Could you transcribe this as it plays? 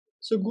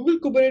So Google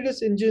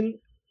Kubernetes Engine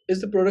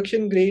is the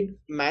production grade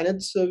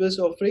managed service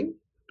offering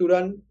to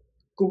run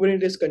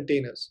Kubernetes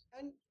containers.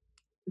 And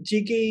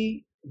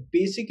GKE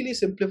basically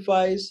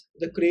simplifies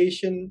the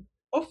creation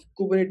of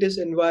Kubernetes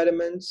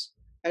environments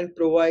and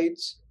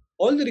provides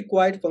all the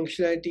required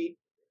functionality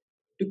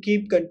to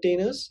keep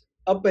containers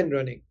up and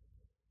running,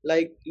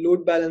 like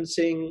load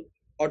balancing,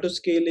 auto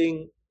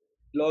scaling,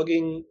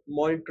 logging,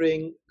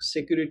 monitoring,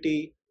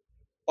 security,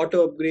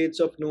 auto upgrades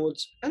of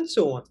nodes, and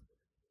so on.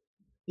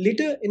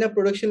 Later in our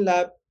production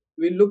lab,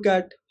 we'll look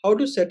at how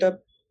to set up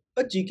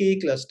a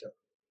GKE cluster.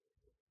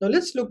 Now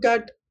let's look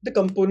at the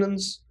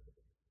components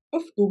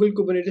of Google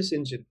Kubernetes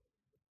Engine.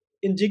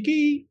 In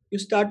GKE, you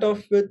start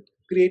off with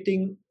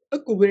creating a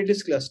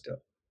Kubernetes cluster.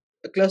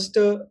 A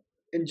cluster,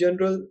 in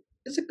general,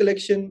 is a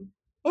collection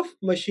of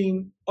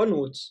machine or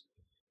nodes.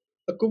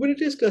 A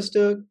Kubernetes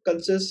cluster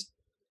consists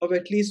of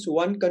at least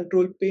one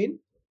control plane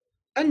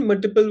and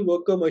multiple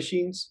worker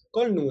machines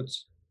called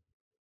nodes.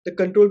 The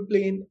control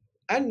plane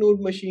and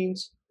node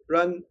machines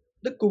run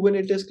the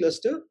Kubernetes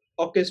cluster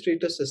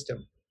orchestrator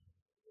system.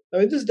 Now,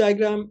 in this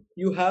diagram,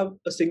 you have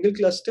a single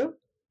cluster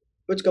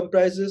which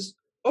comprises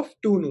of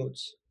two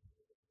nodes.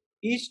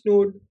 Each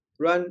node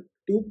runs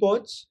two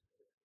pods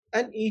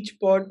and each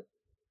pod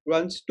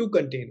runs two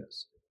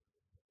containers.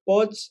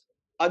 Pods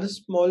are the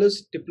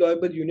smallest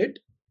deployable unit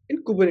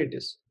in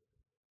Kubernetes.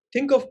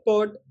 Think of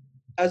pod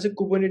as a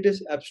Kubernetes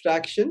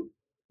abstraction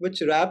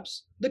which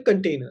wraps the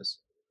containers.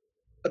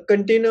 A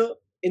container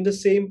in the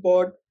same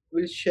pod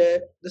will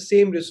share the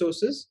same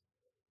resources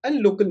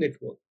and local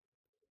network,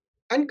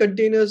 and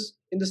containers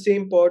in the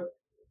same pod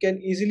can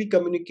easily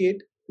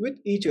communicate with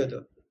each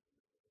other.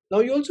 Now,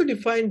 you also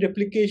define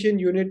replication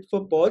unit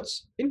for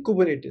pods in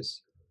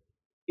Kubernetes.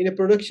 In a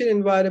production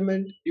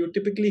environment, you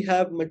typically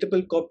have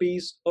multiple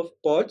copies of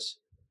pods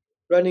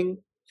running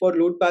for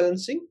load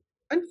balancing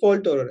and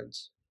fault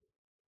tolerance.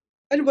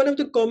 And one of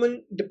the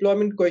common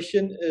deployment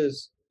question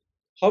is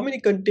how many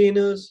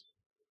containers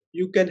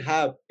you can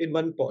have in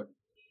one pod.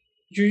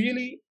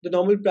 Usually, the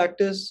normal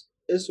practice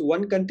is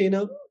one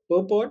container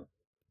per pod,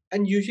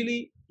 and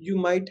usually you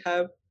might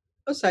have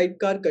a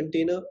sidecar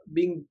container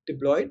being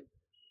deployed,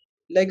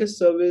 like a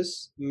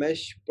service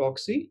mesh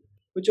proxy,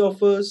 which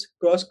offers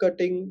cross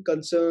cutting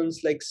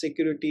concerns like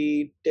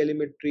security,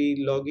 telemetry,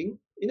 logging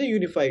in a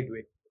unified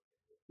way.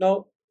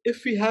 Now,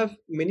 if we have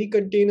many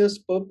containers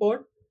per pod,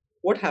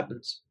 what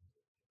happens?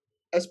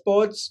 As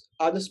pods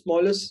are the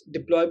smallest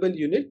deployable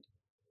unit,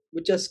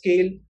 which are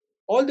scaled,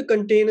 all the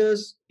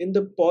containers in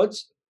the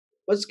pods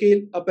must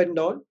scale up and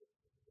down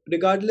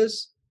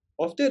regardless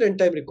of their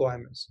runtime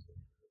requirements,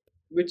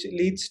 which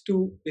leads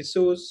to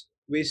resource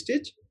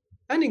wastage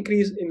and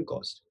increase in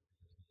cost.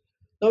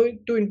 Now,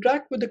 to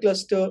interact with the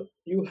cluster,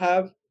 you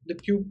have the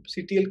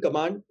kubectl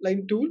command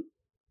line tool,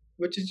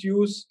 which is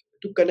used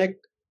to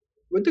connect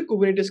with the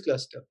Kubernetes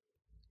cluster,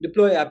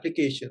 deploy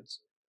applications,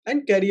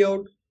 and carry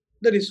out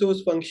the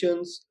resource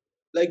functions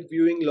like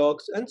viewing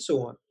logs and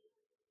so on.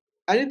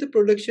 And in the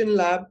production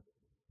lab,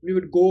 we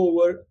would go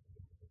over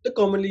the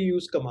commonly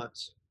used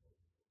commands.